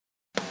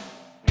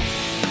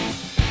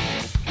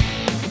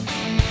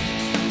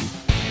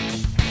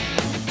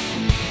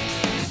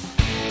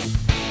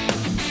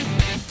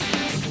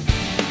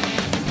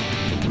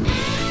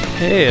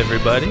Hey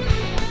everybody,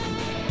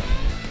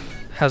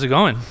 how's it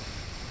going?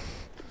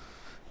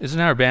 Isn't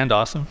our band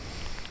awesome?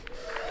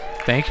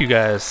 Thank you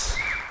guys.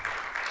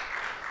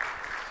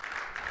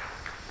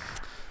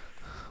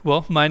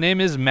 Well, my name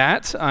is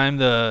Matt. I'm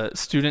the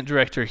student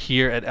director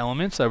here at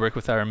Elements. I work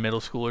with our middle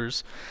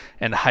schoolers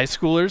and high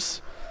schoolers.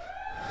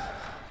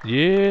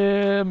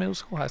 Yeah, middle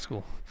school, high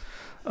school.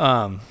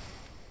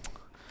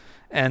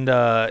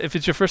 If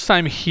it's your first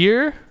time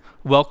here,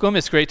 welcome.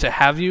 It's great to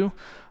have you.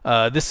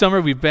 This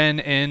summer we've been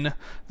in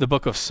the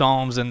book of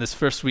Psalms, and this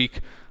first week,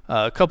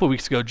 a couple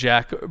weeks ago,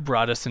 Jack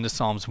brought us into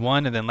Psalms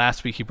 1, and then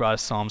last week he brought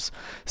us Psalms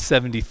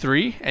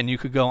 73, and you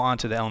could go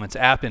onto the Elements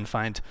app and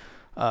find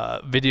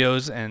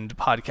videos and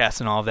podcasts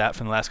and all of that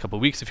from the last couple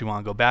of weeks if you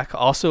want to go back.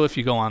 Also, if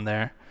you go on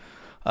there,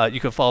 you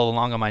could follow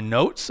along on my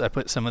notes. I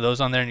put some of those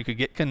on there, and you could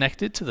get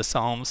connected to the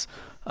Psalms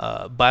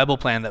Bible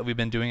plan that we've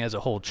been doing as a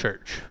whole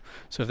church.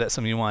 So if that's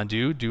something you want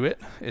to do it.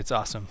 It's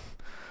awesome.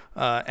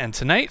 And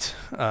tonight,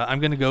 I'm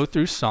going to go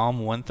through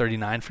Psalm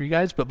 139 for you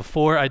guys. But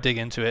before I dig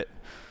into it,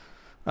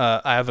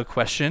 I have a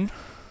question.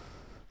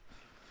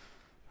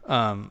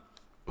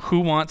 Who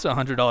wants a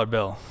 $100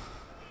 bill?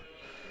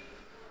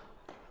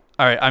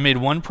 All right, I made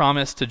one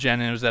promise to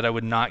Jen, and it was that I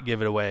would not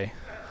give it away.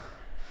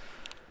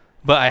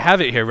 But I have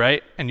it here,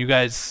 right? And you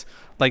guys,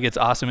 it's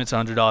awesome. It's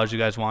 $100. You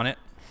guys want it?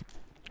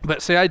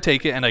 But say I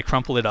take it and I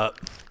crumple it up,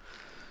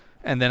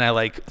 and then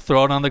I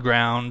throw it on the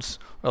ground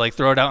or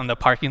throw it out in the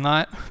parking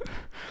lot.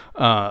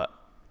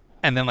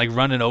 And then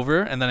run it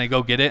over, and then I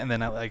go get it, and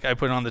then I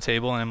put it on the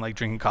table, and I'm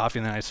drinking coffee,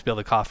 and then I spill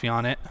the coffee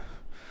on it.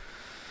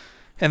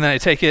 And then I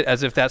take it,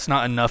 as if that's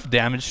not enough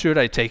damage to it,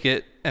 I take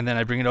it, and then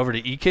I bring it over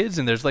to eKids,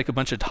 and there's a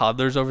bunch of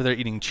toddlers over there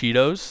eating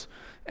Cheetos,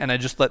 and I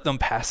just let them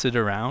pass it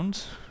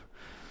around.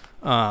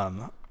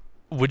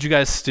 Would you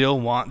guys still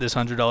want this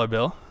 $100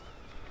 bill?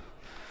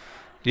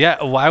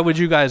 Yeah, why would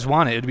you guys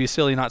want it? It'd be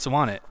silly not to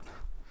want it.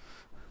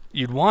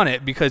 You'd want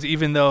it because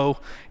even though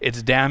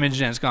it's damaged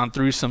and it's gone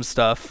through some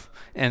stuff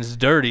and it's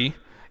dirty,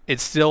 it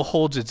still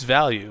holds its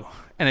value.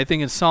 And I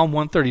think in Psalm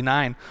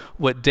 139,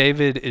 what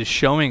David is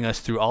showing us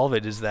through all of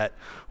it is that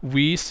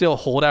we still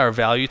hold our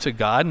value to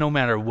God no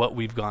matter what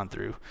we've gone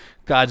through.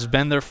 God's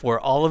been there for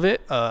all of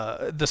it.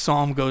 The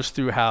psalm goes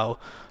through how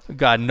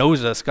God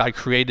knows us, God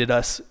created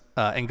us,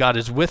 and God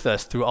is with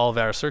us through all of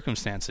our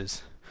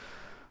circumstances.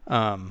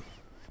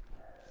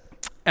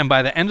 And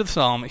by the end of the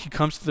psalm, he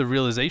comes to the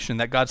realization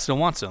that God still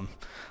wants him.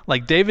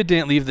 David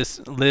didn't live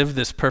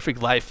this perfect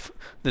life,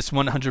 this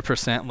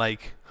 100%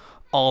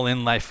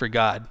 all-in life for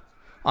God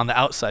on the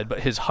outside, but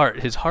his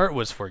heart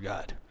was for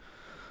God.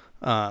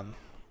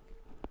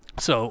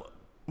 So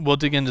we'll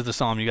dig into the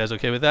psalm. You guys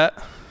okay with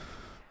that?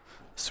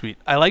 Sweet.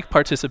 I like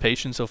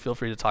participation, so feel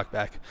free to talk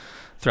back,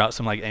 throw out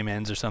some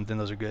amens or something.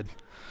 Those are good.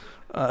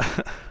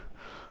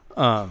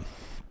 So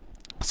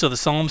the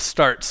psalm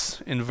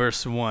starts in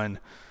verse 1.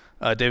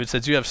 David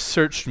says, "You have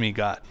searched me,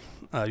 God.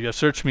 You have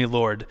searched me,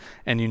 Lord,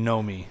 and you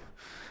know me.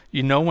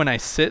 You know when I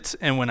sit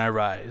and when I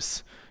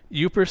rise.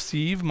 You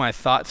perceive my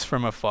thoughts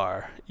from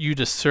afar. You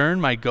discern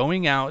my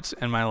going out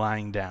and my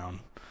lying down.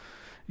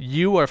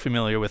 You are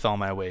familiar with all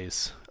my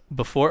ways.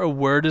 Before a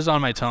word is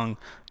on my tongue,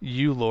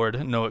 you,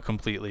 Lord, know it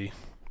completely.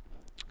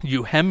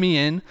 You hem me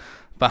in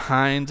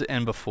behind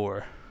and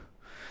before,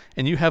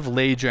 and you have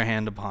laid your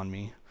hand upon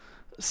me.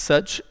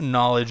 Such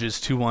knowledge is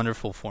too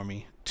wonderful for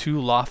me,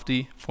 too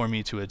lofty for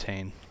me to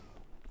attain."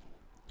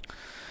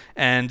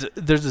 And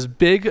there's this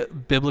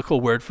big biblical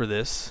word for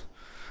this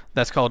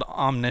that's called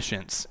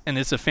omniscience, and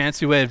it's a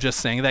fancy way of just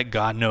saying that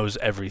God knows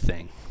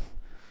everything.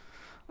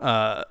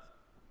 And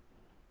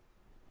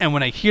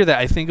when I hear that,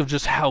 I think of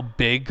just how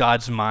big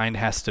God's mind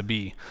has to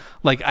be.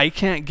 I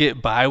can't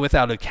get by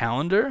without a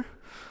calendar.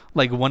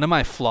 One of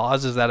my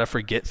flaws is that I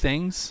forget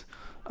things.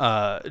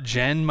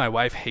 Jen, my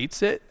wife,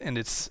 hates it, and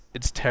it's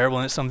terrible,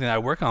 and it's something that I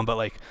work on.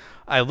 But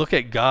I look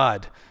at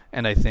God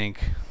and I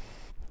think,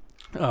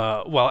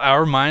 while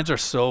our minds are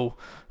so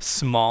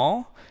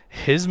small,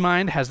 his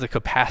mind has the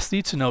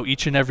capacity to know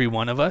each and every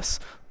one of us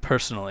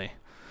personally.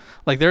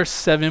 There are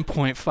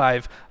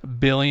 7.5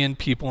 billion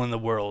people in the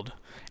world,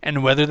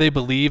 and whether they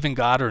believe in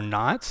God or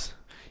not,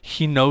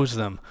 he knows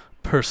them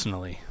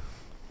personally.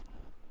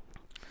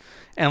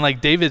 And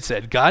like David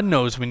said, God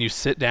knows when you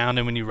sit down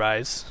and when you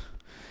rise.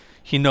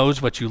 He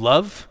knows what you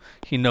love.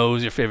 He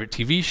knows your favorite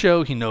TV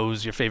show. He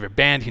knows your favorite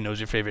band. He knows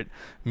your favorite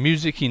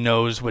music. He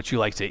knows what you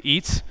like to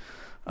eat.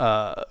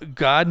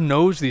 God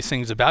knows these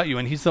things about you,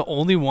 and he's the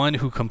only one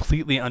who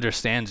completely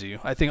understands you.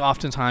 I think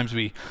oftentimes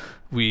we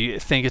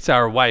think it's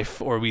our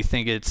wife, or we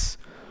think it's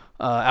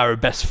our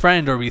best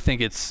friend, or we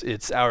think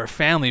it's our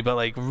family, but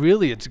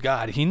really it's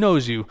God. He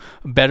knows you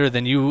better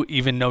than you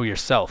even know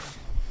yourself.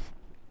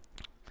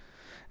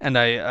 And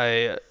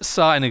I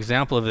saw an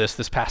example of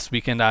this past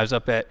weekend. I was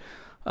up at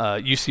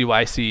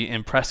UCYC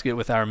in Prescott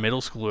with our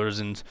middle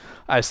schoolers, and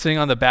I was sitting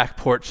on the back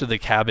porch of the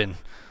cabin,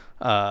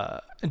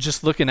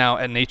 just looking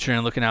out at nature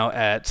and looking out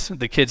at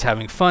the kids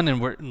having fun, and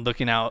we're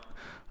looking out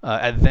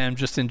at them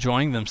just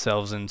enjoying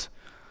themselves. And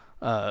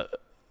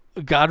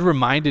God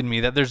reminded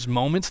me that there's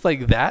moments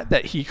like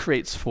that he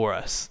creates for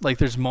us. Like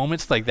there's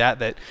moments like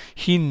that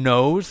he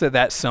knows that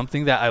that's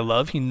something that I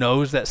love. He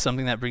knows that's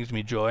something that brings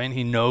me joy, and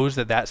he knows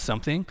that that's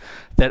something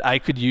that I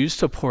could use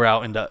to pour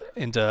out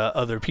into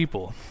other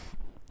people.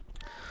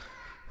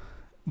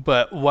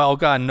 But while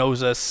God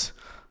knows us,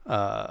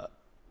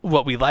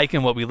 what we like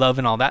and what we love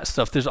and all that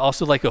stuff, there's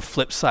also like a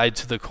flip side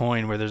to the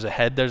coin where there's a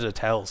head, there's a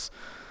tails.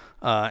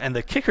 And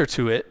the kicker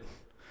to it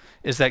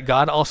is that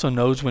God also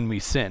knows when we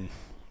sin.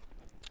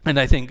 And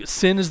I think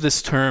sin is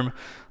this term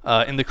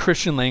in the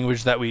Christian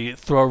language that we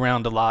throw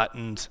around a lot.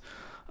 And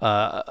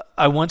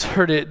I once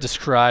heard it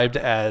described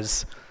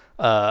as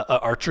an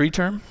archery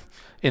term.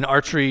 In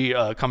archery,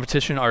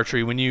 competition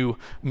archery, when you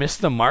miss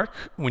the mark,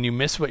 when you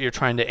miss what you're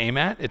trying to aim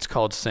at, it's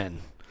called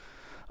sin.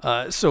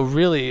 So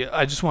really,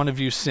 I just want to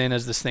view sin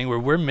as this thing where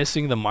we're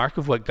missing the mark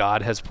of what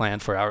God has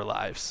planned for our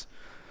lives.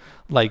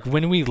 Like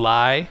when we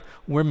lie,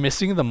 we're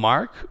missing the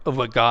mark of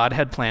what God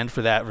had planned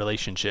for that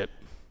relationship.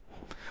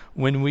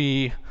 When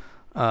we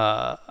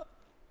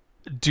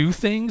do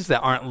things that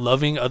aren't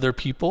loving other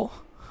people,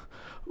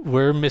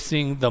 we're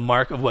missing the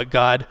mark of what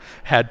God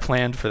had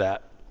planned for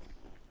that.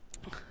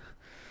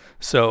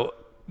 So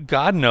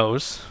God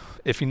knows,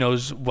 if he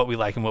knows what we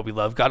like and what we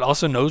love. God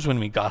also knows when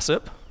we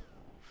gossip.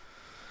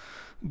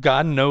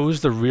 God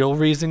knows the real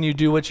reason you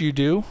do what you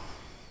do.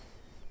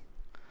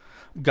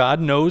 God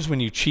knows when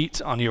you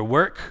cheat on your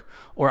work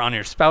or on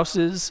your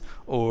spouses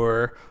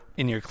or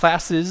in your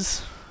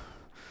classes.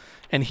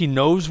 And he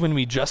knows when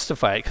we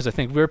justify it, because I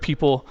think we're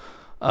people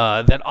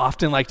that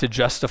often like to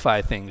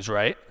justify things,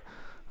 right?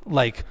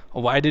 Like,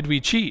 why did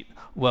we cheat?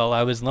 Well,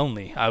 I was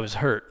lonely. I was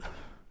hurt.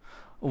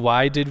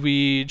 Why did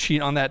we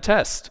cheat on that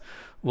test?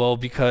 Well,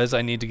 because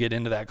I need to get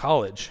into that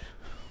college.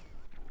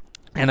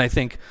 And I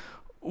think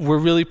we're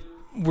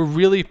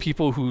really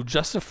people who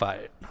justify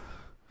it.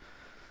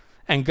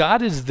 And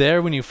God is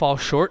there when you fall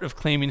short of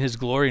claiming his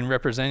glory and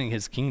representing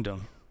his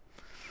kingdom.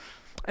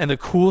 And the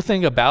cool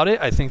thing about it,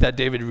 I think that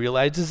David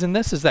realizes in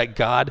this, is that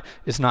God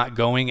is not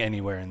going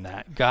anywhere in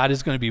that. God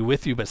is going to be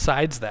with you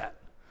besides that.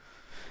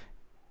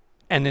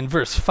 And in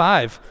verse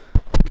 5,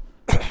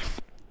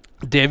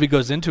 David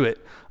goes into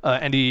it,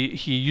 and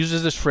he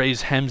uses this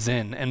phrase, hems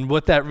in. And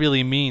what that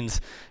really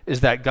means is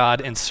that God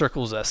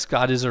encircles us.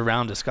 God is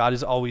around us. God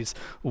is always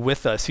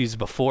with us. He's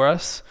before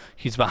us.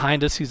 He's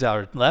behind us. He's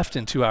our left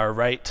and to our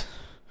right.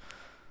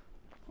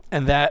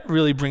 And that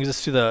really brings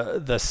us to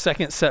the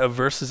second set of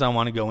verses I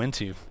want to go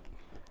into.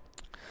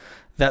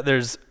 That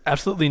there's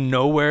absolutely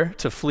nowhere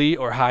to flee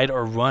or hide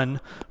or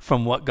run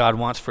from what God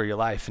wants for your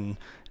life. And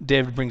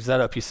David brings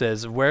that up. He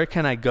says, "Where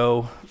can I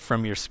go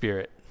from your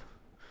spirit?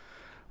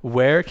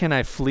 Where can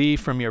I flee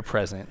from your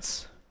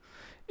presence?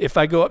 If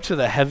I go up to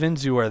the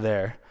heavens, you are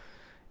there.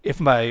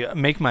 If I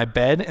make my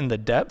bed in the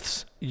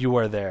depths, you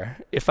are there.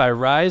 If I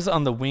rise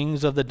on the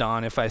wings of the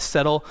dawn, if I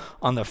settle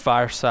on the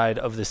far side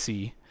of the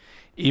sea,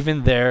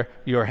 even there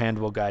your hand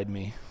will guide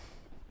me.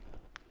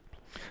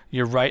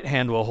 Your right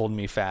hand will hold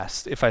me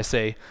fast. If I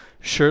say,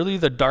 surely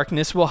the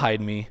darkness will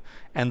hide me,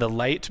 and the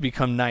light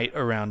become night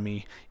around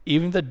me,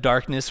 even the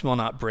darkness will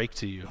not break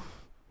to you,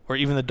 or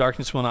even the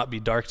darkness will not be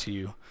dark to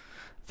you.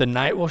 The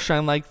night will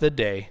shine like the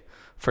day,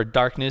 for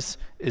darkness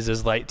is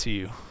as light to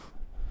you."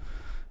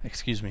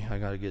 Excuse me, I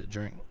gotta get a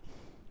drink.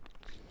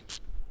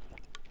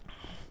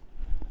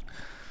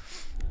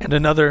 And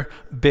another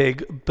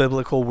big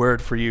biblical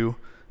word for you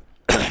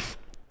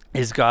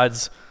is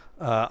God's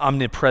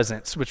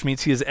omnipresence, which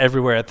means he is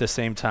everywhere at the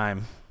same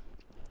time.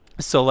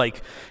 So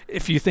like,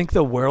 if you think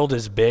the world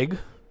is big,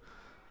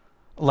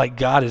 like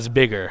God is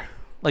bigger.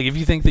 Like if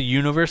you think the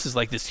universe is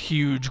like this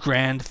huge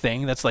grand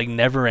thing that's like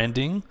never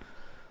ending,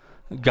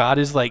 God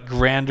is like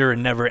grander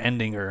and never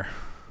endinger.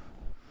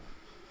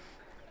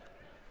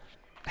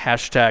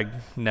 Hashtag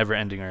never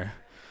endinger.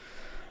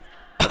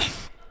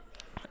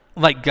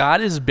 Like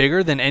God is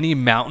bigger than any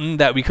mountain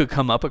that we could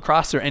come up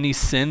across, or any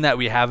sin that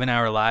we have in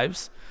our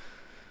lives,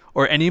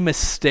 or any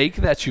mistake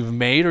that you've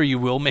made or you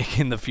will make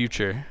in the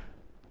future.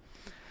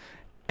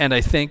 And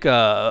I think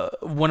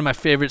one of my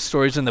favorite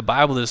stories in the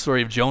Bible is the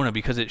story of Jonah,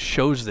 because it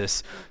shows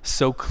this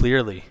so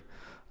clearly.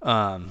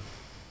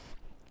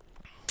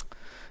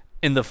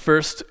 In the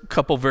first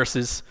couple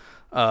verses,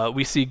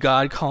 we see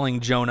God calling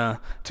Jonah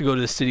to go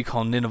to the city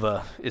called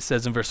Nineveh. It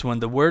says in verse 1,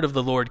 "The word of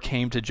the Lord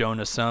came to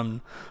Jonah,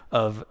 son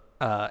of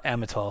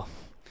Amittai.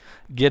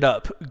 Get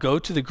up, go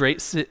to the great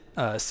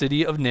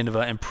city of Nineveh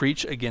and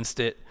preach against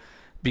it,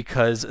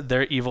 because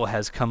their evil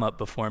has come up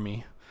before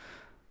me."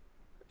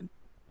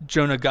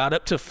 Jonah got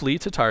up to flee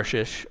to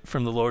Tarshish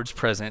from the Lord's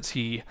presence.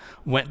 He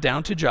went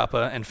down to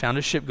Joppa and found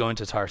a ship going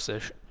to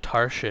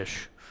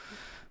Tarshish.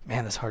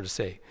 Man, that's hard to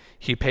say.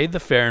 He paid the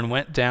fare and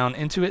went down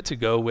into it to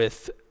go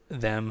with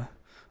them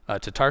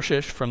to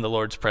Tarshish from the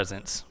Lord's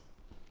presence.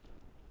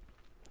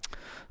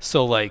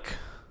 So like,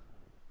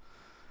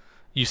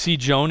 you see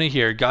Jonah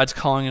here, God's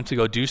calling him to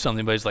go do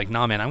something, but he's like,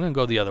 nah, man, I'm going to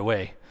go the other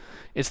way.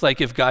 It's like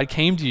if God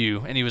came to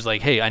you and he was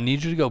like, hey, I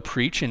need you to go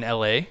preach in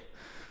LA.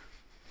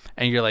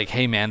 And you're like,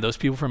 hey, man, those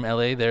people from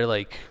LA, they're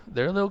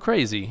a little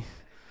crazy.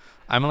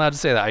 I'm allowed to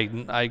say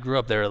that. I grew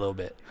up there a little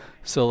bit.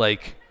 So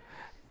like,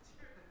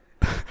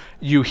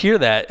 you hear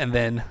that and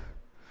then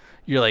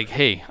you're like,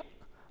 hey,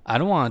 I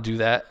don't want to do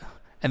that.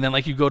 And then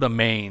like you go to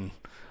Maine.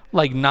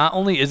 Like not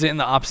only is it in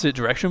the opposite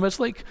direction, but it's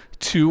like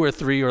 2 or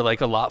 3 or like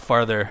a lot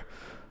farther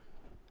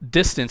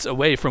distance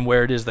away from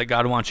where it is that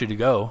God wants you to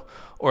go.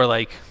 Or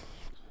like,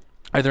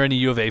 are there any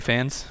U of A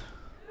fans?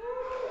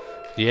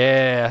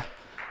 Yeah.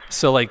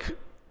 So like,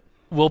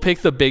 we'll pick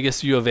the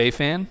biggest U of A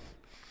fan.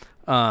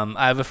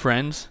 I have a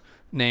friend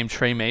named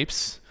Trey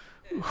Mapes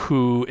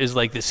who is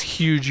like this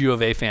huge U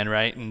of A fan,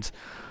 right? And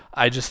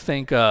I just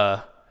think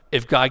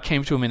if God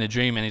came to him in a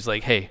dream and he's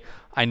like, hey,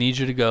 I need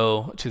you to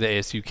go to the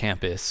ASU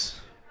campus.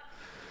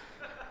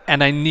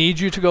 And I need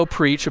you to go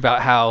preach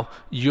about how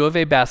U of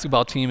A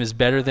basketball team is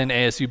better than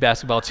ASU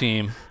basketball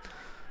team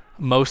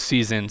most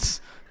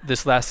seasons.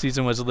 This last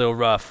season was a little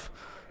rough.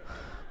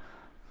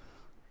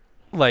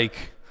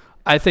 Like,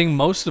 I think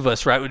most of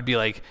us, right, would be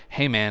like,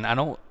 hey man, I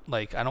don't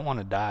want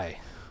to die.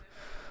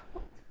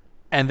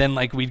 And then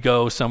like we'd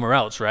go somewhere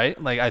else,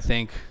 right? Like I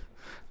think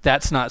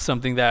that's not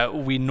something that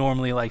we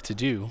normally like to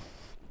do.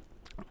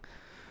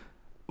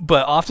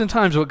 But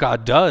oftentimes what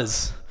God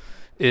does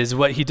is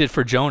what he did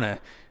for Jonah.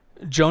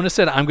 Jonah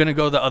said, I'm going to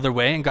go the other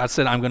way. And God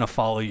said, I'm going to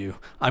follow you.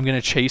 I'm going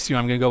to chase you.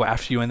 I'm going to go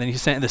after you. And then he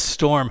sent the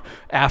storm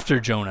after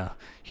Jonah.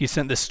 He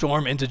sent the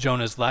storm into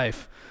Jonah's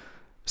life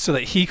so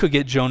that he could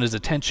get Jonah's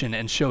attention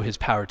and show his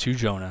power to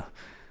Jonah.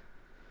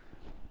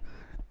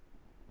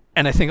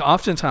 And I think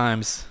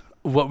oftentimes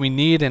what we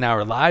need in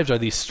our lives are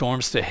these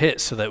storms to hit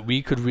so that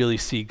we could really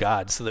see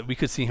God, so that we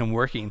could see him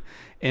working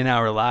in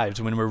our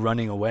lives when we're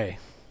running away.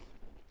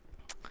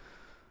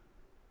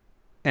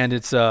 And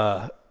it's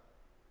a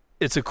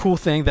cool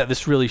thing that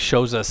this really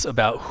shows us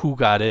about who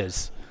God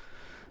is,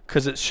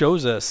 because it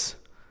shows us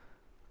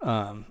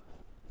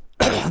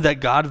that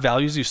God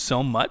values you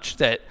so much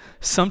that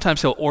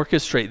sometimes he'll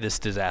orchestrate this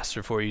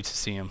disaster for you to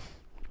see him.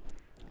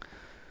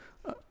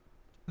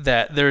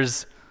 That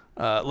there's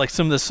like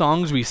some of the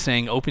songs we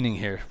sang opening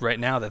here right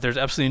now, that there's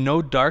absolutely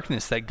no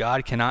darkness that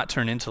God cannot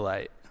turn into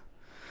light.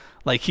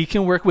 Like he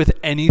can work with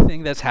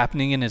anything that's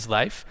happening in his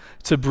life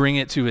to bring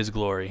it to his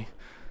glory.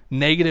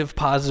 Negative,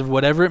 positive,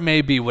 whatever it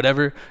may be,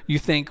 whatever you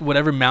think,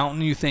 whatever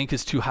mountain you think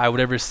is too high,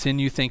 whatever sin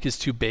you think is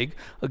too big,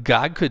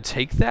 God could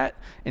take that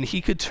and he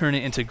could turn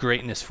it into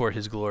greatness for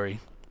his glory.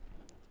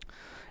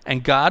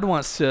 And God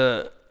wants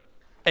to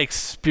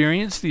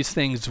experience these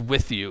things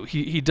with you.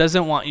 He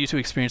doesn't want you to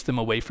experience them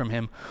away from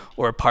him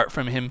or apart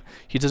from him.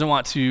 He doesn't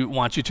want you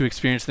to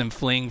experience them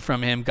fleeing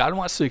from him. God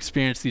wants to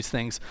experience these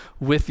things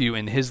with you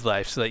in his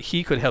life so that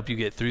he could help you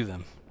get through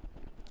them.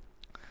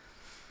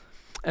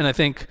 And I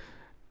think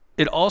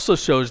it also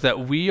shows that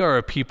we are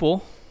a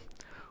people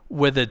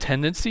with a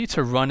tendency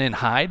to run and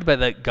hide, but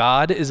that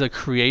God is a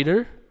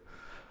creator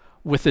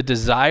with a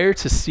desire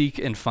to seek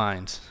and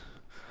find.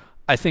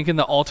 I think in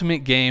the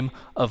ultimate game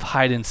of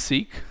hide and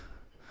seek,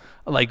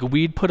 like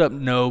we'd put up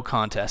no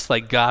contest.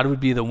 Like God would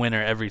be the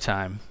winner every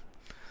time.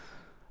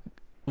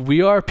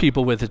 We are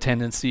people with a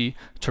tendency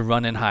to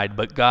run and hide,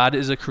 but God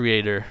is a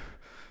creator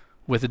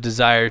with a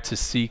desire to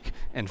seek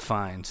and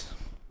find.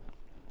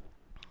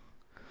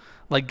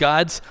 Like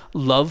God's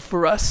love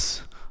for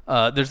us,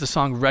 there's the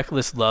song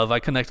Reckless Love. I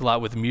connect a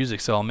lot with music,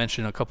 so I'll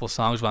mention a couple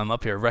songs while I'm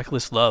up here.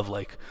 Reckless Love,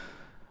 like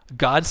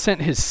God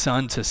sent his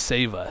son to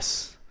save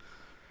us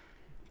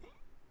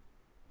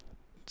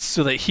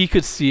so that he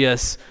could see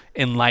us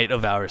in light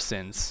of our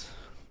sins.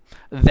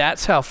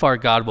 That's how far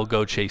God will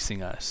go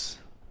chasing us.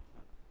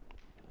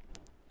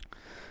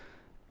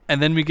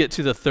 And then we get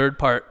to the third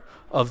part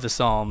of the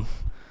psalm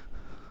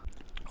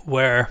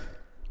where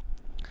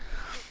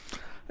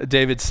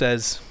David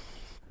says,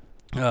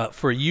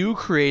 for you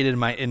created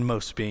my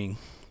inmost being.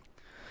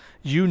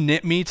 You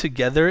knit me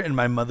together in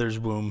my mother's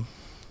womb.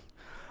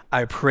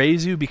 I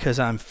praise you because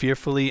I'm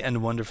fearfully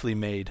and wonderfully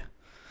made.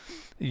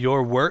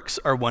 Your works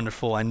are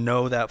wonderful. I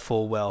know that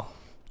full well.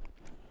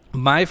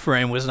 My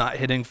frame was not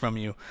hidden from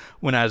you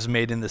when I was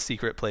made in the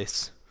secret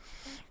place.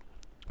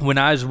 When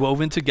I was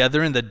woven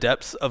together in the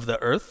depths of the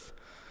earth,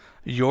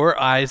 your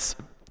eyes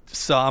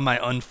saw my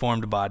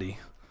unformed body.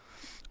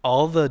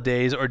 All the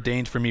days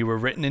ordained for me were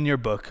written in your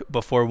book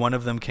before one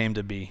of them came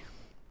to be.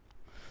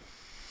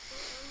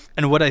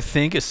 And what I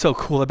think is so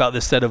cool about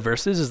this set of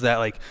verses is that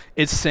like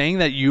it's saying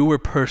that you were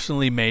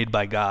personally made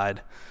by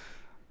God.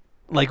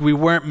 Like we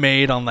weren't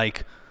made on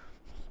like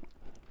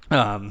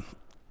a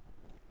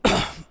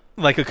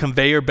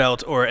conveyor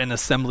belt or an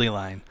assembly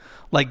line.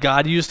 Like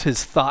God used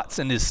his thoughts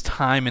and his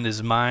time and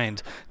his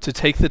mind to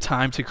take the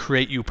time to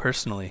create you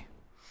personally.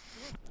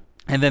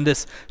 And then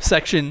this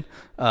section,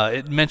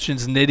 it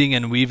mentions knitting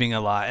and weaving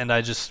a lot, and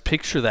I just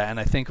picture that, and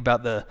I think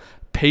about the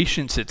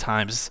patience at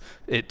times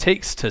it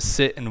takes to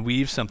sit and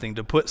weave something,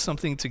 to put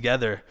something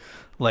together.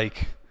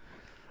 Like,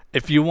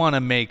 if you want to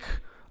make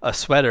a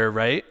sweater,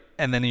 right,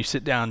 and then you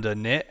sit down to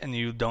knit and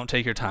you don't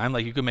take your time,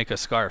 like you could make a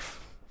scarf.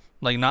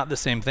 Like, not the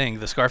same thing.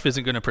 The scarf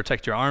isn't going to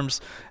protect your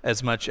arms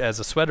as much as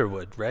a sweater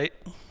would, right?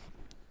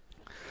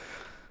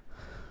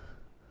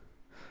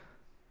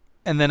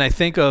 And then I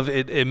think of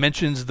it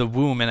mentions the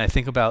womb, and I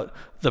think about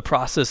the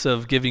process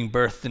of giving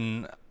birth.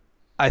 And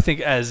I think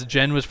as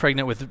Jen was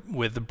pregnant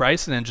with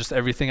Bryson and just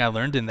everything I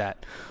learned in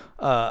that,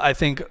 I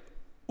think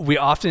we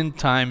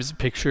oftentimes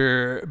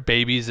picture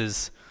babies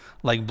as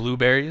like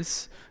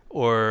blueberries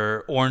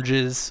or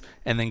oranges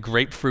and then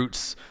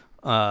grapefruits,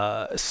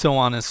 so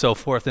on and so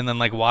forth, and then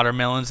like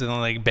watermelons, and then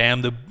like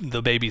bam,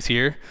 the baby's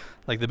here,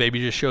 like the baby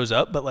just shows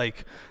up. But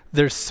like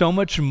there's so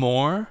much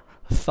more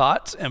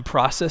thought and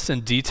process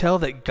and detail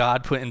that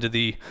God put into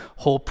the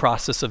whole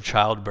process of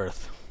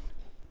childbirth.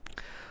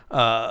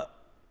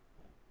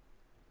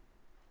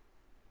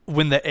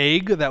 When the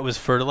egg that was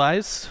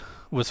fertilized,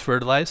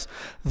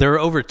 there were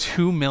over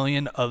 2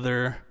 million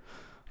other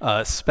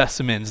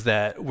specimens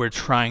that were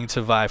trying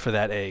to vie for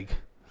that egg.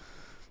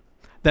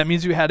 That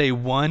means you had a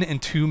 1 in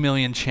 2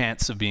 million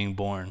chance of being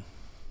born.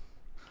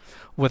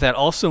 What that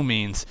also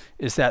means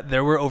is that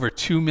there were over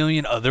 2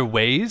 million other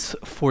ways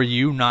for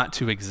you not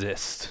to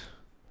exist.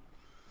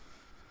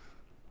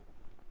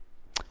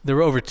 There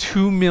were over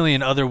 2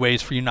 million other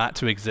ways for you not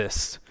to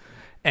exist.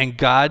 And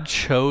God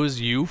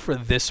chose you for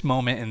this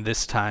moment in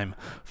this time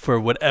for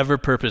whatever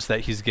purpose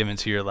that he's given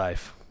to your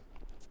life.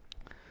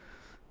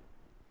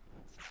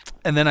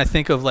 And then I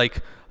think of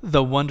like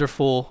the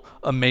wonderful,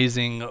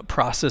 amazing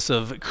process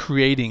of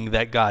creating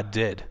that God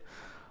did.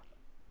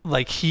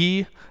 Like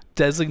he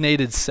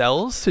designated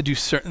cells to do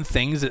certain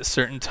things at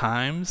certain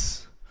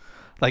times.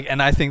 Like,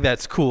 and I think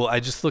that's cool. I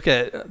just look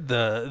at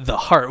the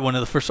heart, one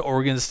of the first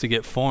organs to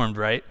get formed,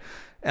 right?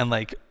 And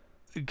like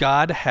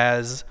God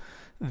has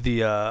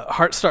the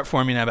heart start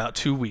forming in about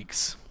 2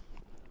 weeks,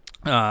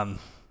 about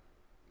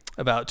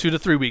 2 to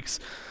 3 weeks.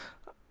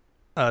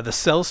 The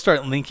cells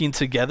start linking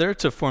together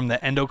to form the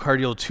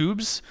endocardial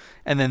tubes,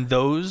 and then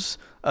those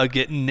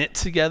get knit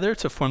together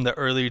to form the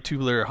early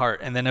tubular heart.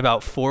 And then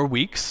about 4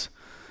 weeks,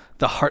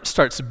 the heart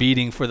starts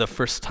beating for the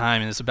first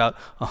time, and it's about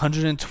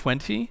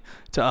 120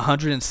 to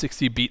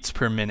 160 beats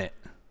per minute.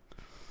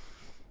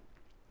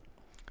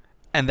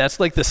 And that's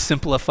like the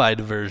simplified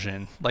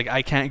version. Like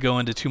I can't go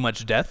into too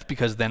much depth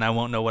because then I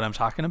won't know what I'm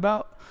talking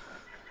about.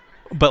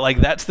 But like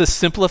that's the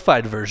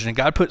simplified version. And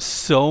God put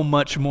so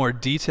much more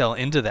detail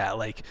into that.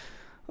 Like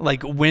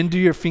when do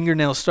your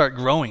fingernails start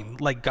growing?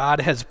 Like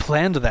God has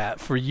planned that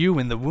for you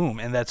in the womb.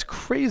 And that's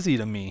crazy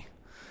to me.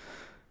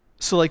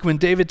 So like when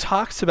David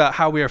talks about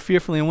how we are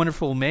fearfully and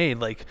wonderfully made,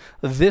 like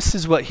this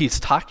is what he's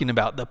talking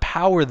about, the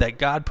power that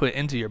God put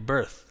into your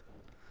birth.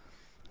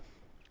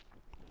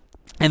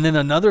 And then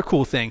another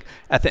cool thing,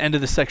 at the end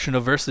of the section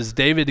of verses,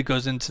 David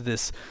goes into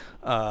this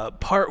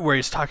part where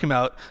he's talking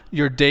about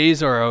your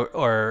days are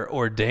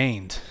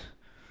ordained.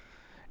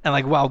 And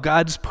like while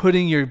God's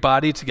putting your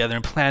body together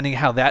and planning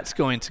how that's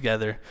going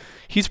together,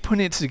 he's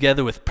putting it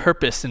together with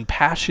purpose and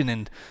passion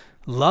and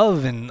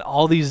love and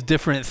all these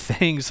different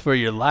things for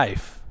your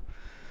life.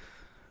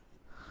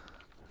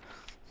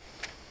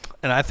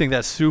 And I think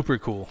that's super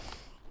cool.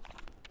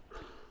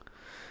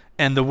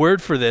 And the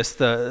word for this,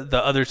 the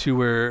other two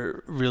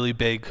were really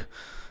big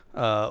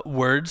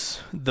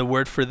words. The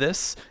word for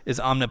this is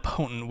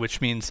omnipotent,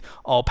 which means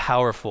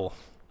all-powerful.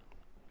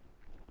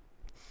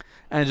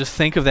 And I just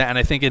think of that, and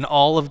I think in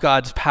all of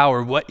God's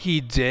power, what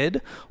he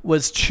did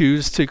was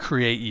choose to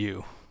create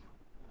you.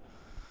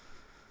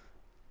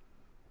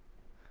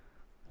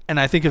 And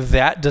I think if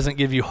that doesn't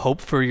give you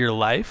hope for your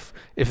life,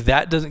 if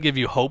that doesn't give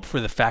you hope for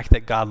the fact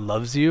that God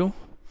loves you,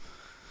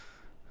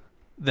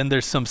 then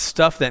there's some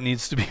stuff that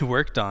needs to be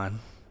worked on.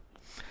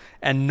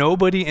 And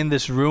nobody in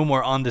this room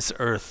or on this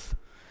earth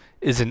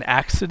is an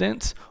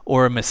accident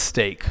or a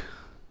mistake.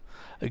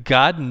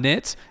 God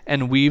knit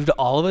and weaved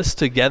all of us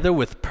together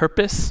with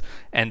purpose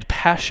and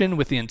passion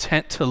with the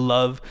intent to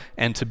love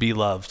and to be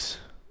loved.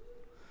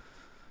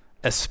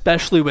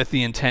 Especially with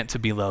the intent to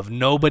be loved.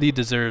 Nobody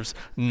deserves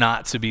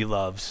not to be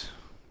loved.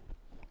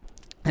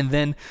 And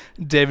then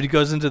David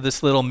goes into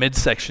this little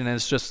midsection, and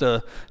it's just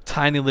a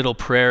tiny little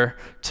prayer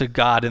to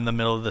God in the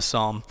middle of the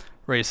psalm,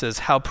 where he says,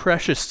 "How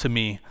precious to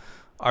me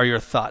are your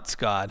thoughts,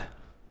 God.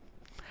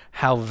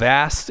 How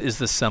vast is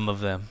the sum of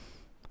them.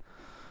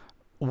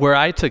 Were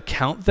I to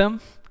count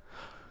them,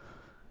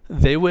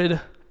 they would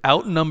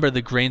outnumber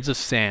the grains of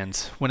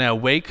sand. When I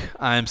awake,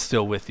 I am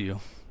still with you."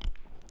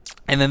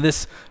 And then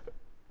this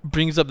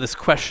brings up this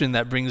question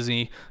that brings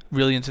me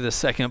really into the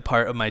second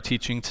part of my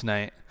teaching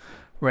tonight.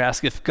 We're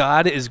asked, if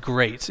God is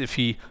great, if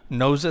he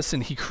knows us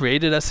and he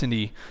created us and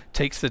he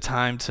takes the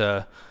time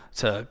to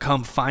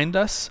come find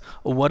us,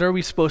 what are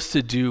we supposed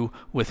to do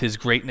with his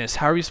greatness?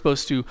 How are we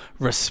supposed to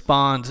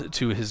respond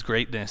to his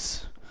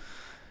greatness?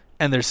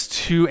 And there's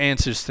two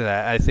answers to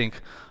that. I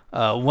think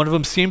one of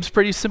them seems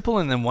pretty simple,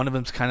 and then one of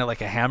them's kind of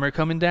like a hammer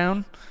coming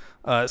down.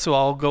 So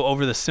I'll go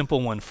over the simple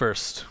one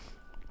first.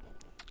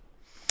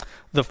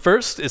 The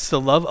first is to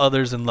love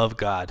others and love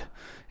God.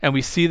 And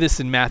we see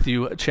this in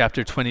Matthew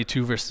chapter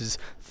 22, verses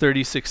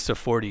 36 to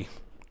 40.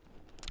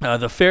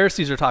 The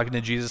Pharisees are talking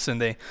to Jesus,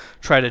 and they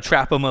try to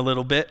trap him a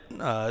little bit.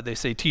 They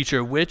say,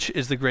 "Teacher, which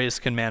is the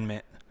greatest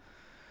commandment?"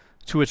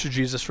 To which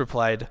Jesus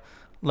replied,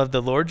 "Love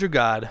the Lord your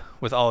God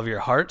with all of your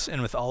heart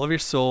and with all of your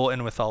soul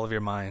and with all of your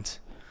mind.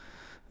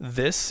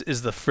 this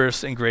is the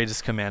first and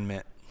greatest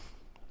commandment.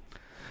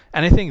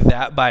 And I think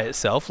that by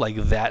itself, like,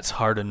 that's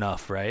hard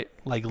enough, right?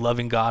 Like,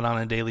 loving God on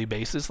a daily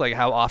basis, like,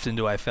 how often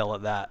do I fail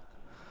at that?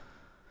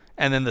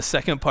 And then the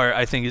second part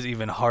I think is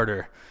even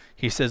harder.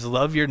 He says,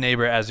 love your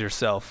neighbor as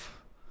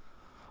yourself.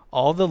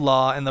 All the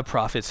law and the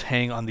prophets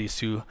hang on these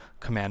two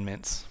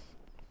commandments.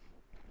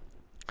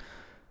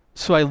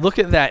 So I look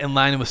at that in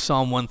line with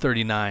Psalm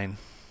 139,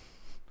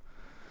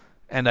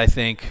 and I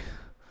think,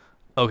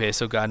 okay,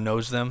 so God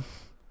knows them,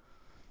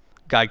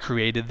 God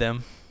created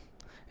them,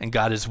 and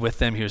God is with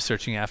them. He was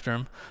searching after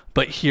them.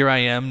 But here I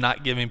am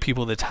not giving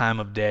people the time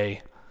of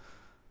day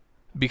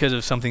because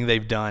of something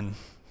they've done,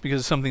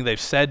 because of something they've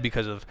said,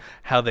 because of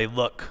how they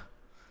look.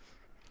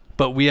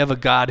 But we have a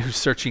God who's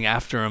searching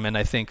after them, and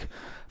I think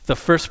the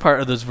first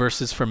part of those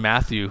verses from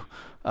Matthew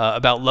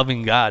about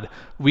loving God,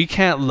 we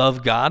can't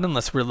love God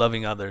unless we're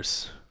loving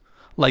others.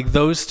 Like,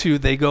 those two,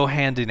 they go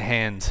hand in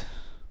hand.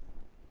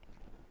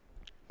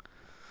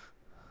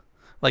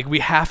 Like, we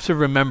have to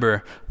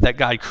remember that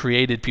God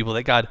created people,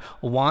 that God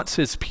wants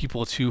his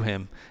people to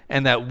him,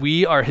 and that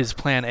we are his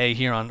plan A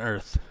here on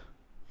earth.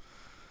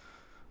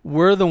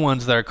 We're the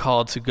ones that are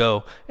called to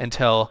go and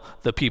tell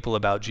the people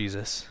about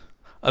Jesus,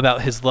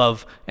 about his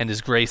love and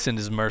his grace and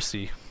his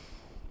mercy.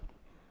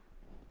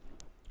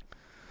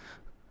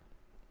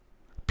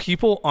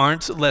 People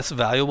aren't less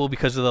valuable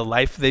because of the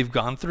life they've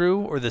gone through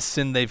or the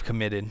sin they've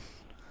committed.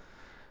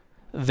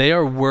 They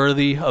are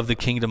worthy of the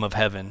kingdom of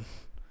heaven.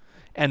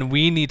 And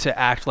we need to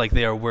act like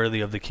they are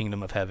worthy of the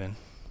kingdom of heaven.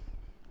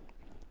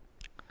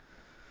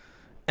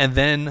 And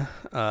then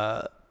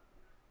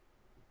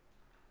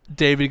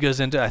David goes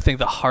into, I think,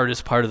 the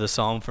hardest part of the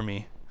psalm for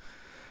me,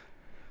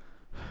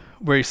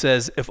 where he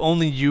says, if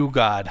only you,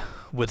 God,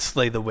 would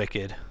slay the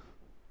wicked.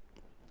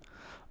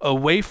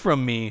 Away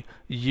from me,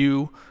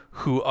 you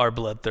who are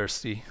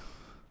bloodthirsty.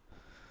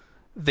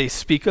 They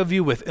speak of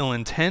you with ill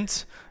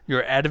intent.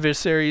 Your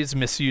adversaries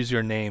misuse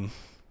your name.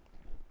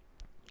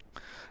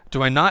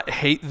 Do I not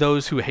hate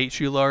those who hate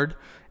you, Lord,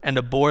 and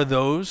abhor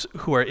those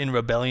who are in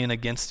rebellion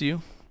against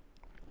you?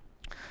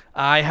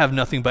 I have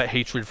nothing but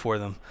hatred for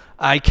them.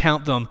 I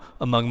count them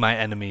among my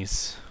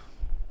enemies.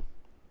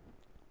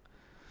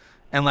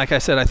 And like I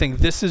said, I think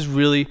this is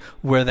really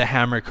where the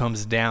hammer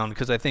comes down,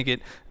 because I think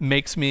it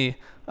makes me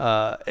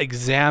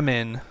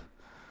examine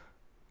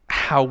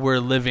how we're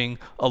living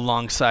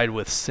alongside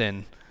with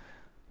sin.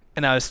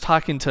 And I was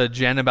talking to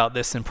Jen about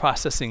this and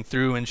processing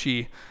through, and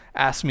she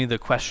asked me the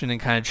question and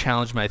kind of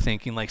challenged my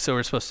thinking, like, so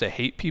we're supposed to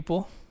hate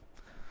people?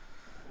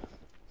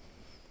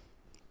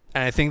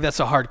 And I think that's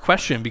a hard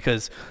question,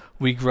 because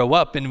we grow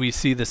up and we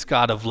see this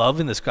God of love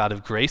and this God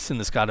of grace and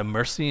this God of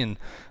mercy and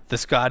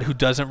this God who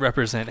doesn't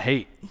represent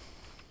hate.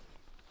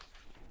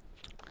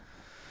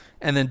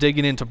 And then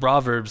digging into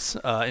Proverbs,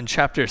 in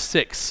chapter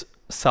 6,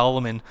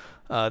 Solomon,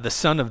 the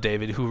son of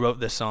David, who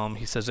wrote this psalm,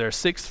 he says, there are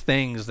 6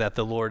 things that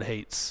the Lord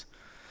hates,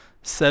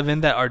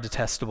 7 that are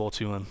detestable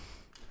to him: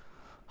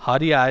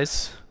 haughty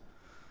eyes,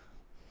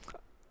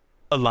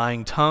 a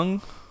lying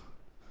tongue,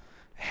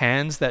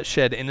 hands that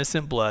shed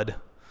innocent blood,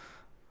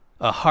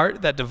 a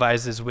heart that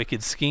devises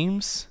wicked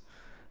schemes,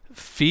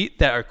 feet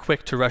that are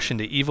quick to rush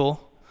into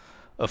evil,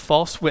 a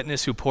false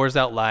witness who pours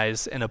out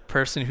lies, and a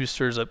person who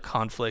stirs up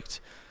conflict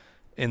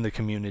in the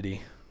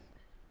community.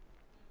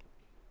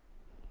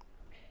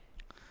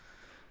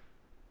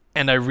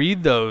 And I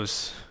read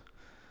those,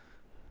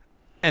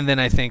 and then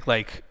I think,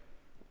 like,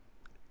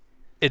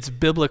 it's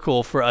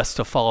biblical for us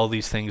to follow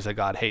these things that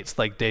God hates,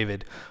 like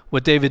David.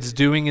 What David's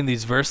doing in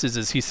these verses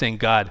is he's saying,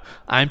 God,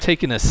 I'm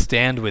taking a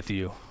stand with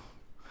you.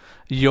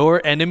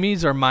 Your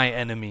enemies are my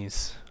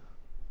enemies.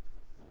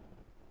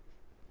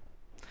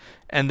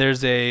 And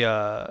there's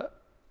a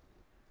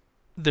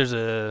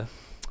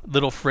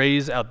little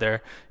phrase out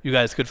there. You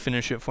guys could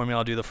finish it for me.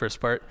 I'll do the first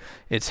part.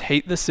 It's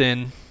hate the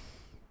sin,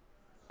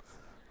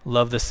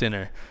 love the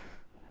sinner.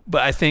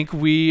 But I think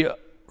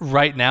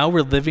right now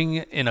we're living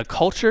in a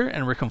culture,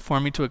 and we're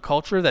conforming to a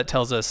culture that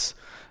tells us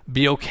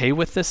be okay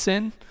with the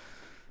sin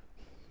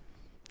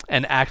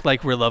and act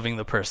like we're loving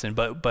the person.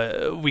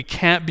 But we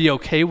can't be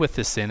okay with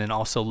the sin and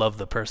also love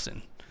the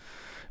person,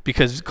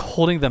 because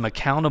holding them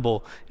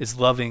accountable is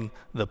loving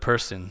the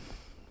person.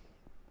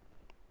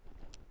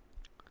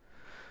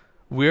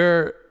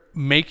 We're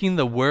making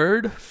the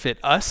word fit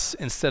us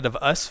instead of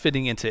us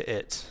fitting into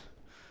it.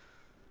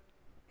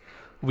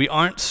 We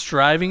aren't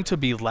striving to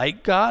be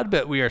like God,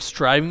 but we are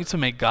striving to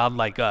make God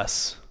like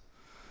us.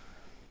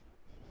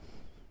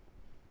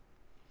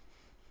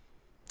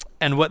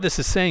 And what this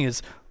is saying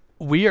is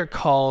we are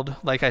called,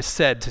 like I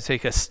said, to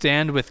take a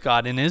stand with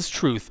God in his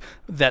truth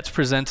that's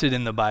presented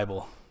in the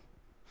Bible.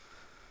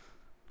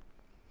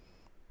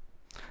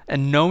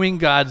 And knowing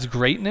God's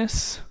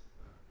greatness,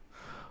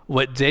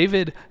 what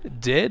David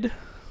did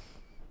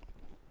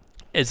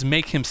is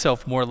make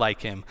himself more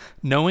like him.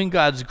 Knowing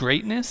God's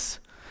greatness,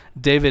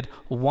 David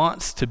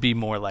wants to be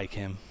more like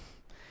him.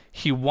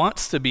 He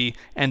wants to be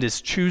and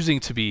is choosing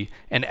to be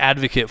an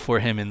advocate for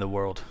him in the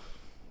world.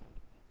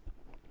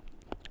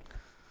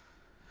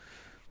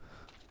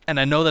 And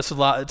I know that's a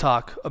lot of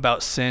talk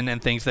about sin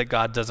and things that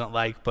God doesn't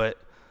like, but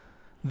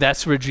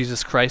that's where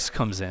Jesus Christ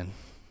comes in.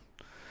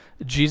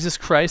 Jesus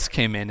Christ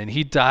came in and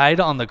he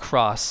died on the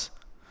cross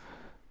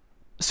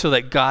so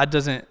that God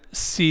doesn't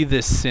see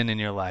this sin in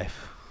your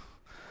life.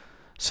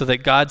 So that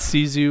God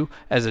sees you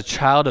as a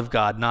child of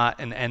God, not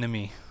an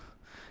enemy.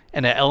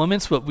 And at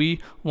Elements, what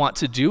we want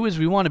to do is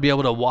we want to be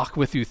able to walk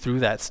with you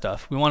through that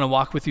stuff. We want to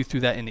walk with you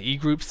through that in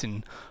e-groups,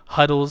 in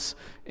huddles,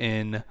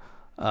 in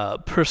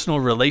personal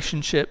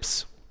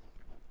relationships.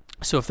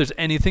 So if there's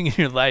anything in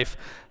your life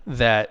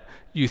that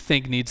you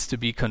think needs to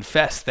be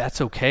confessed, that's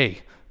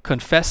okay.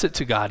 Confess it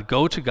to God.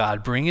 Go to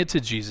God. Bring it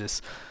to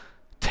Jesus.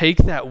 Take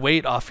that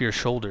weight off your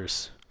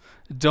shoulders.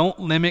 Don't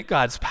limit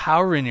God's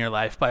power in your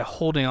life by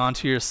holding on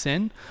to your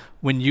sin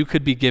when you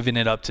could be giving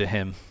it up to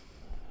him.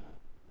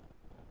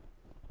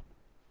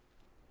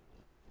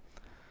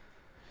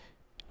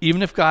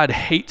 Even if God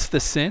hates the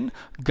sin,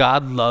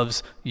 God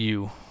loves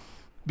you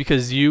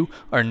because you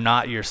are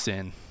not your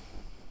sin.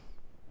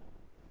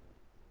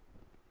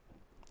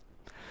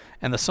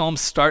 And the psalm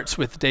starts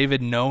with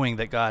David knowing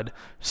that God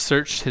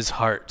searched his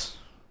heart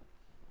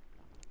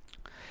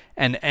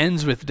and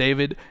ends with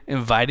David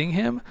inviting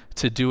him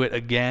to do it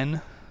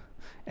again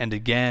and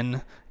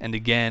again and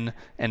again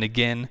and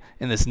again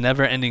in this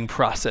never-ending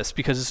process,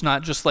 because it's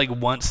not just like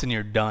once and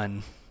you're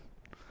done.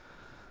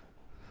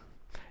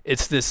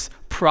 It's this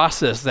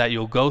process that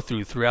you'll go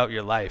through throughout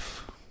your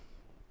life.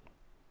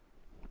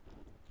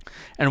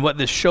 And what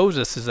this shows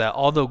us is that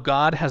although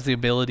God has the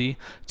ability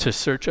to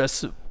search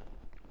us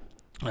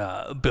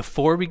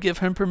before we give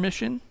him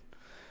permission,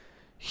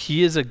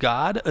 he is a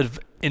God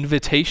of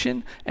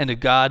invitation and a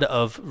God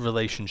of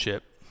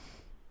relationship.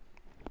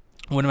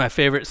 One of my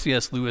favorite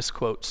C.S. Lewis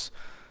quotes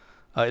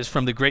is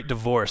from The Great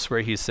Divorce,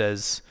 where he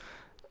says,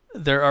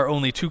 "There are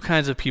only two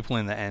kinds of people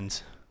in the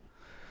end.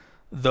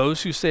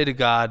 Those who say to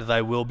God,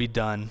 'Thy will be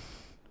done,'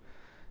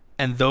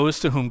 and those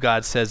to whom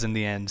God says in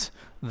the end,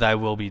 'Thy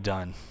will be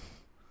done.'"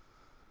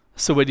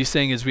 So what he's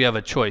saying is we have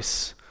a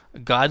choice.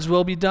 God's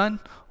will be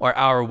done or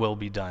our will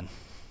be done.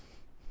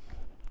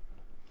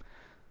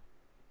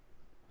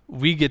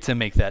 We get to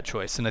make that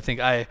choice, and I think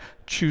I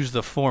choose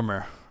the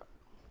former.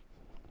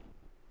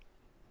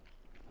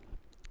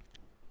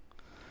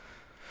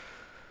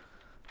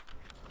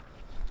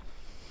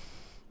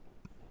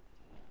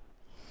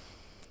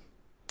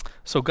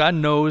 So God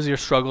knows your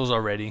struggles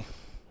already.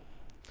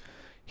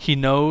 He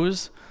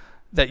knows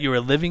that you are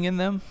living in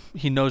them.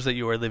 He knows that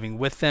you are living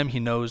with them.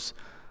 He knows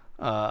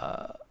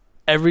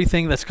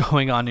everything that's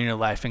going on in your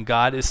life, and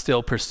God is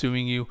still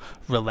pursuing you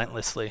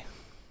relentlessly.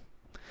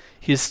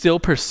 He is still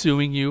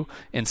pursuing you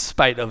in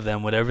spite of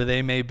them, whatever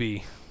they may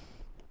be.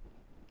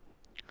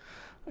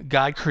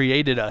 God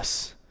created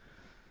us.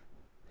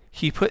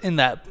 He put in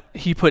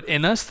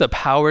us the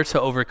power to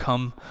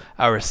overcome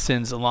our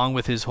sins along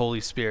with his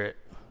Holy Spirit.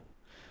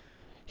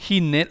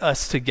 He knit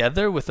us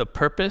together with a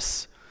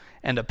purpose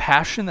and a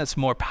passion that's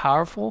more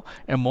powerful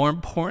and more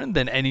important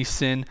than any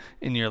sin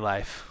in your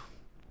life.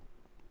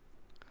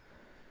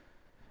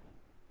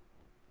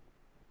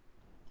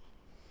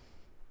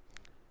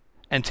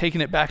 And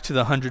taking it back to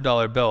the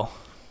 $100 bill,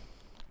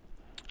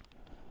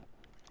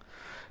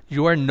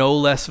 you are no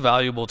less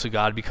valuable to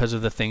God because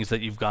of the things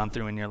that you've gone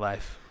through in your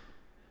life.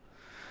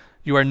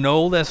 You are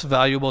no less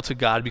valuable to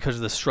God because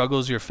of the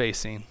struggles you're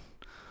facing.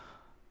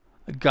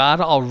 God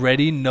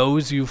already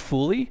knows you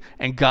fully,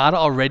 and God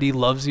already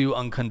loves you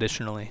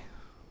unconditionally.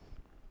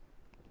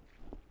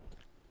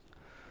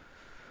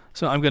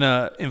 So I'm going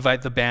to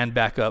invite the band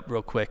back up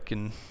real quick,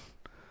 and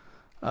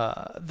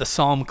the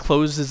psalm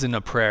closes in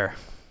a prayer.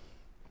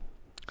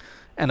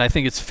 And I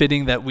think it's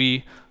fitting that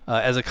we,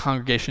 as a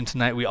congregation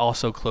tonight, we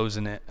also close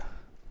in it.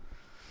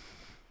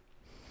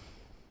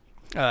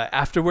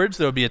 Afterwards,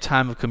 there will be a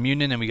time of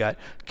communion, and we got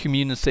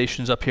communion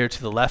stations up here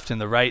to the left and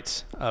the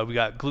right. We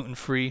got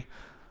gluten-free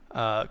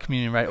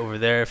communion right over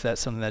there if that's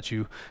something that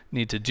you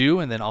need to do.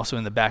 And then also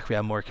in the back, we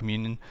have more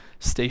communion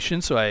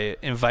stations. So I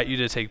invite you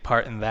to take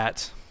part in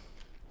that.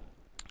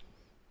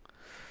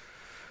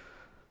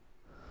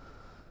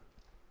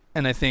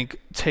 And I think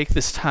take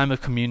this time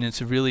of communion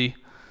to really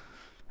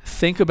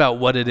think about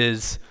what it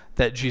is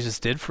that Jesus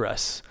did for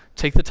us.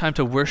 Take the time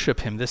to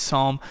worship him. This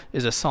psalm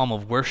is a psalm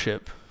of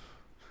worship,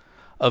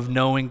 of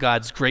knowing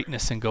God's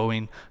greatness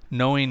and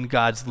knowing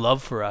God's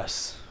love for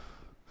us,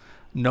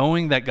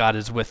 knowing that God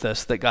is with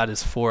us, that God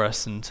is for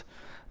us, and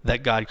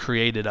that God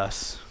created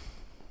us.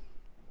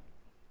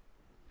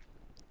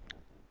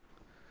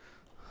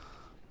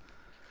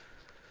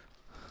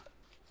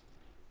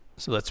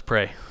 So let's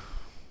pray.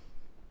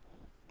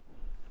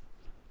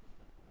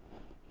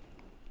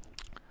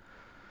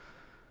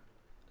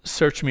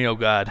 Search me, O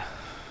God,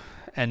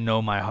 and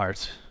know my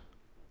heart.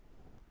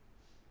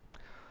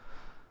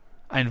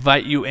 I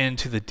invite you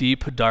into the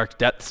deep, dark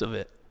depths of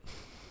it.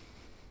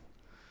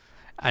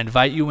 I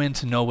invite you in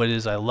to know what it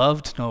is I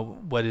love, to know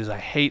what it is I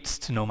hate,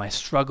 to know my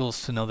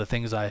struggles, to know the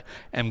things I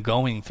am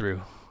going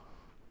through.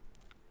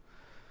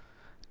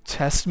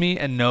 Test me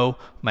and know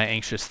my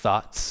anxious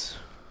thoughts.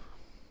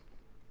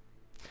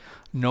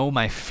 Know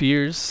my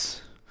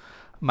fears,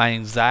 my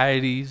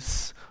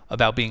anxieties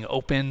about being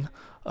open,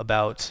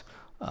 about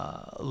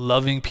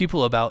loving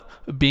people, about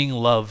being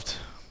loved.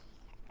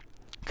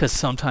 Because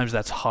sometimes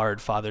that's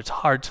hard, Father. It's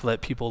hard to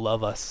let people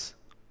love us.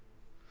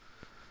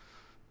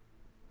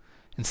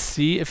 And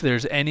see if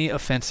there's any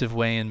offensive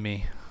way in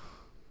me.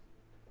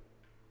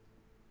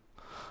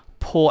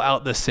 Pull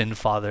out the sin,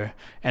 Father,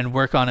 and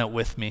work on it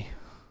with me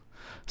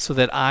so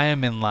that I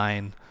am in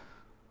line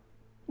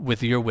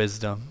with your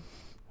wisdom,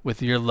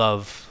 with your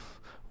love,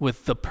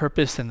 with the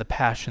purpose and the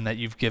passion that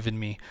you've given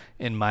me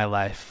in my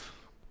life.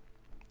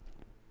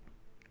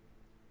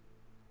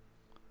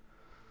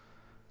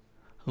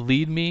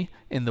 Lead me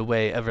in the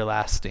way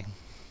everlasting.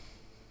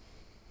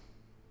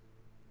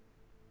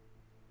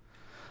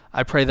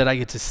 I pray that I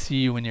get to see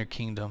you in your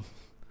kingdom,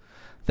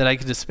 that I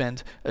get to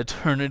spend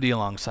eternity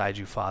alongside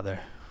you,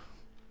 Father,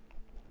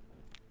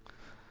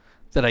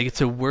 that I get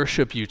to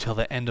worship you till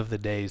the end of the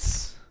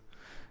days,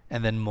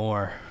 and then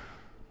more.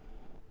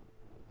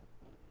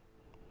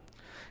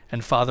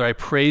 And Father, I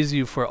praise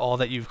you for all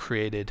that you've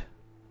created.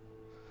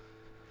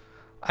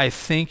 I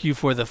thank you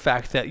for the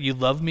fact that you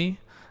love me,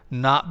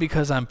 not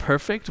because I'm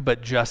perfect,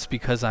 but just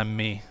because I'm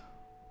me.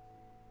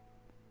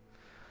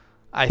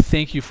 I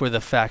thank you for the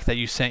fact that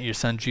you sent your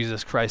son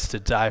Jesus Christ to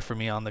die for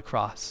me on the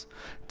cross,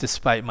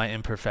 despite my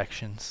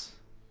imperfections.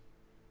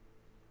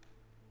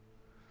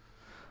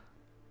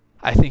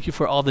 I thank you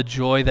for all the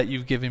joy that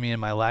you've given me in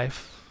my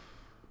life,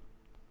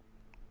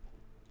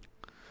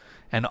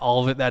 and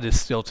all of it that is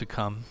still to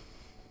come.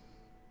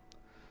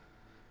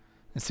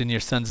 It's in your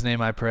son's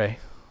name I pray.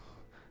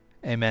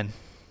 Amen.